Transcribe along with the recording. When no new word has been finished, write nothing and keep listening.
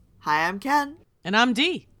Hi, I'm Ken. And I'm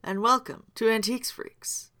Dee. And welcome to Antiques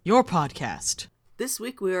Freaks, your podcast. This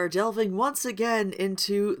week we are delving once again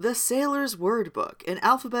into The Sailor's Word Book, an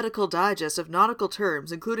alphabetical digest of nautical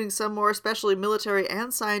terms, including some more especially military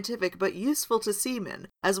and scientific but useful to seamen,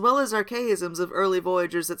 as well as archaisms of early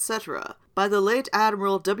voyagers, etc., by the late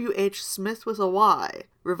Admiral W.H. Smith with a Y,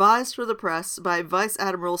 revised for the press by Vice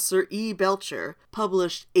Admiral Sir E. Belcher,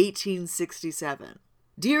 published 1867.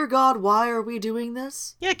 Dear God, why are we doing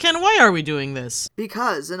this? Yeah, Ken, why are we doing this?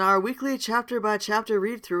 Because in our weekly chapter-by-chapter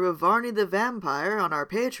read-through of Varney the Vampire on our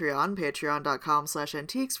Patreon,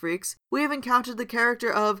 patreon.com/antiquesfreaks, we have encountered the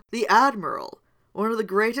character of the Admiral, one of the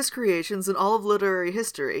greatest creations in all of literary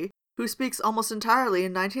history, who speaks almost entirely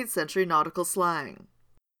in 19th century nautical slang.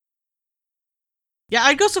 Yeah,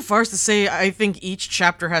 I'd go so far as to say I think each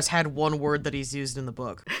chapter has had one word that he's used in the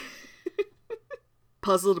book.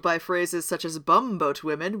 Puzzled by phrases such as bumboat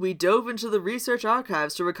women, we dove into the research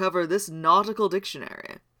archives to recover this nautical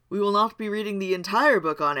dictionary. We will not be reading the entire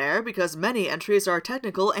book on air because many entries are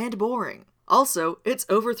technical and boring. Also, it's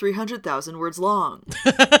over 300,000 words long.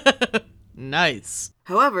 Nice.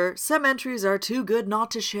 However, some entries are too good not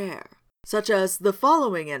to share, such as the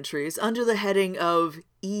following entries under the heading of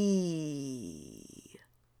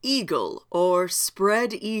Eagle, or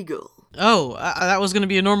spread eagle. Oh, that was going to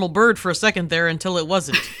be a normal bird for a second there until it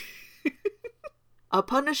wasn't. A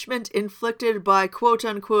punishment inflicted by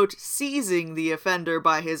quote-unquote seizing the offender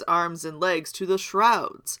by his arms and legs to the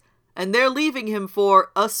shrouds, and there leaving him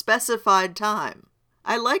for a specified time.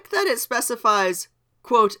 I like that it specifies,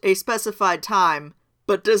 quote, a specified time,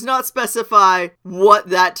 but does not specify what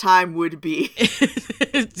that time would be.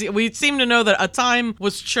 We seem to know that a time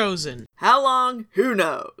was chosen. How long? Who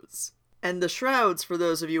knows? And the shrouds, for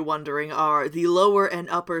those of you wondering, are the lower and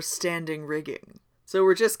upper standing rigging. So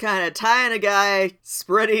we're just kind of tying a guy,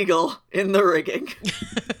 spread eagle, in the rigging.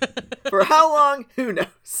 For how long? Who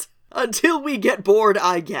knows? Until we get bored,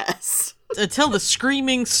 I guess. Until the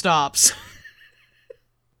screaming stops.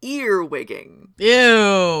 Earwigging.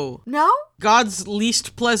 Ew. No? God's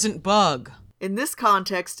least pleasant bug. In this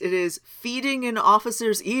context, it is feeding an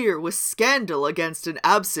officer's ear with scandal against an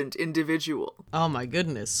absent individual. Oh my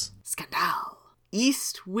goodness. Scandal.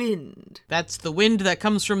 East wind. That's the wind that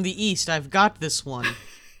comes from the east. I've got this one.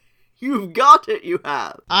 You've got it, you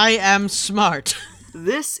have. I am smart.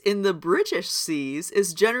 This, in the British seas,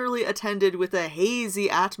 is generally attended with a hazy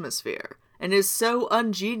atmosphere, and is so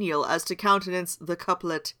ungenial as to countenance the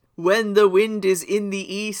couplet, "When the wind is in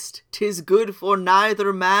the east, 'tis good for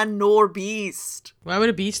neither man nor beast." Why would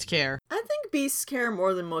a beast care? I think beasts care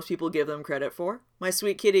more than most people give them credit for. My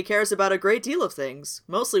sweet kitty cares about a great deal of things,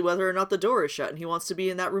 mostly whether or not the door is shut and he wants to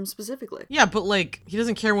be in that room specifically. Yeah, but he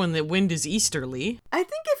doesn't care when the wind is easterly. I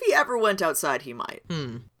think if he ever went outside, he might.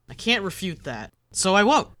 I can't refute that. So I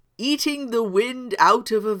won't. Eating the wind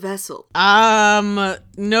out of a vessel.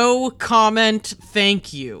 No comment,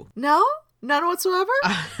 thank you. No? None whatsoever?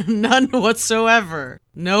 None whatsoever.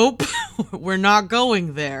 Nope, we're not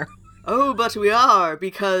going there. Oh, but we are,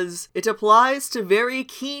 because it applies to very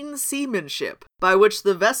keen seamanship, by which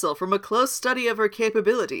the vessel, from a close study of her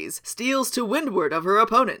capabilities, steals to windward of her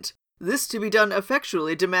opponent. This to be done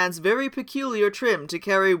effectually demands very peculiar trim to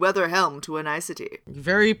carry weather helm to a nicety.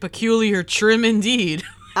 Very peculiar trim indeed.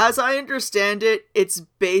 As I understand it, it's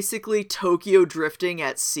basically Tokyo drifting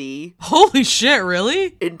at sea. Holy shit,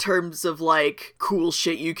 really? In terms of, cool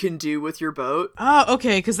shit you can do with your boat. Oh,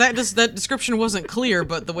 okay, because that description wasn't clear,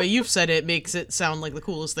 but the way you've said it makes it sound like the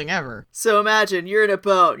coolest thing ever. So imagine, you're in a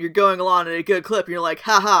boat, you're going along at a good clip, and you're like,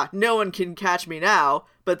 haha, no one can catch me now.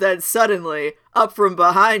 But then suddenly, up from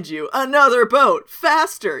behind you, another boat,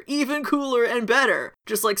 faster, even cooler and better,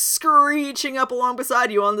 just screeching up along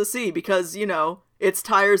beside you on the sea because, it's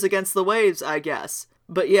tires against the waves, I guess.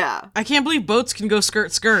 But yeah. I can't believe boats can go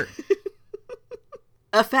skirt skirt.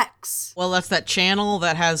 Effects. Well, that's that channel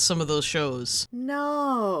that has some of those shows.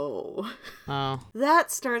 No. Oh.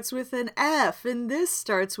 That starts with an F, and this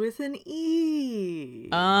starts with an E.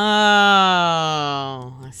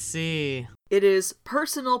 Oh, I see. It is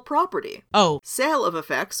personal property. Oh. Sale of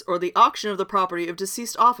effects, or the auction of the property of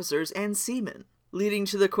deceased officers and seamen. Leading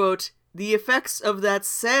to the quote, the effects of that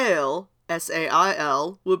sale,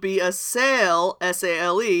 S-A-I-L, would be a sale,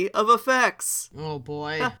 S-A-L-E, of effects. Oh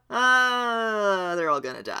boy. They're all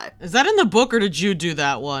gonna die. Is that in the book or did you do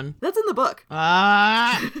that one? That's in the book.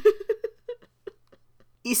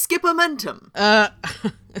 Eskipamentum.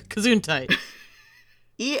 Gesundheit.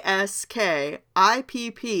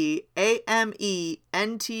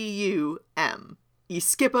 E-S-K-I-P-P-A-M-E-N-T-U-M.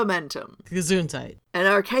 Eskipamentum, Gesundheit. an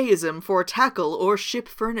archaism for tackle or ship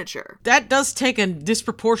furniture. That does take a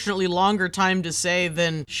disproportionately longer time to say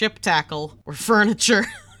than ship tackle or furniture.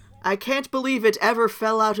 I can't believe it ever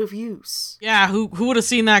fell out of use. Yeah, who would have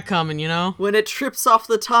seen that coming, you know? When it trips off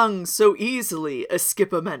the tongue so easily,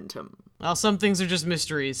 Eskipamentum. Well, some things are just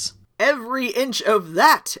mysteries. Every inch of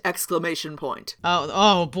that! Exclamation point.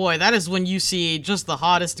 Oh boy, that is when you see just the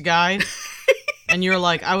hottest guy. And you're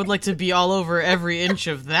like, I would like to be all over every inch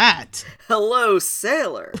of that. Hello,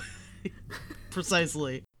 sailor.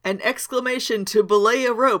 Precisely. An exclamation to belay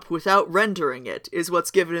a rope without rendering it is what's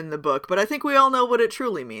given in the book, but I think we all know what it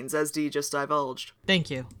truly means, as Dee just divulged. Thank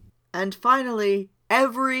you. And finally,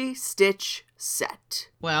 every stitch set.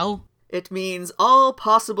 Well, It means all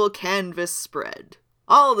possible canvas spread.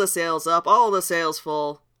 All the sails up, all the sails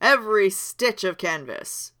full, every stitch of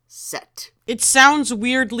canvas set. it sounds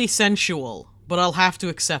weirdly sensual, but I'll have to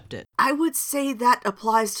accept it. I would say that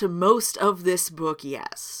applies to most of this book,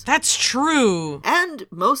 yes. That's true. And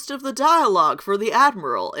most of the dialogue for the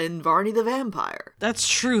Admiral in Varney the Vampire. That's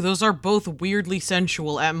true. Those are both weirdly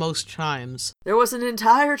sensual at most times. There was an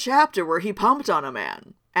entire chapter where he pumped on a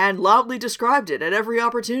man, and loudly described it at every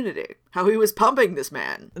opportunity. How he was pumping this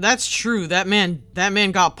man. That's true. That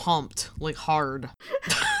man got pumped, like, hard.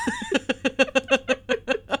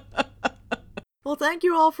 Well, thank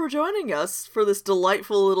you all for joining us for this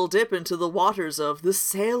delightful little dip into the waters of the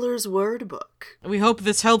Sailor's Word Book. We hope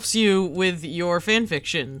this helps you with your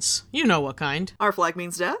fanfictions. You know what kind. Our flag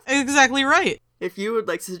means death. Exactly right. If you would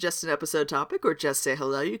like to suggest an episode topic or just say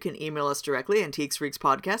hello, you can email us directly,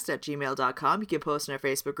 antiquesfreakspodcast@gmail.com. You can post in our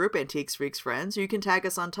Facebook group, Antiques Freaks Friends, or you can tag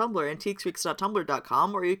us on Tumblr,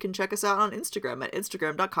 antiquesfreaks.tumblr.com, or you can check us out on Instagram at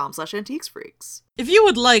instagram.com/antiquesfreaks. If you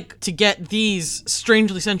would like to get these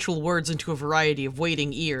strangely sensual words into a variety of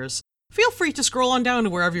waiting ears, feel free to scroll on down to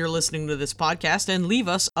wherever you're listening to this podcast and leave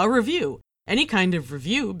us a review. Any kind of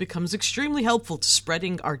review becomes extremely helpful to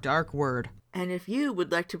spreading our dark word. And if you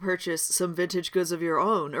would like to purchase some vintage goods of your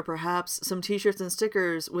own, or perhaps some t-shirts and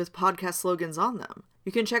stickers with podcast slogans on them,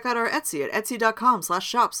 you can check out our Etsy at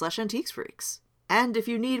etsy.com/shop/antiquesfreaks. And if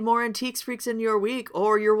you need more Antiques Freaks in your week,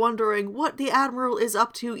 or you're wondering what the Admiral is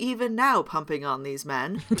up to even now pumping on these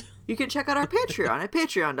men, you can check out our Patreon at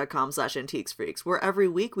patreon.com/antiquesfreaks, where every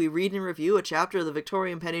week we read and review a chapter of the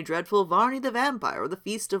Victorian Penny Dreadful Varney the Vampire, or the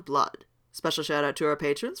Feast of Blood. Special shout out to our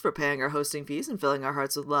patrons for paying our hosting fees and filling our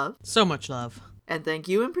hearts with love. So much love. And thank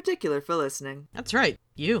you in particular for listening. That's right.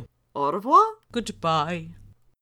 You. Au revoir. Goodbye.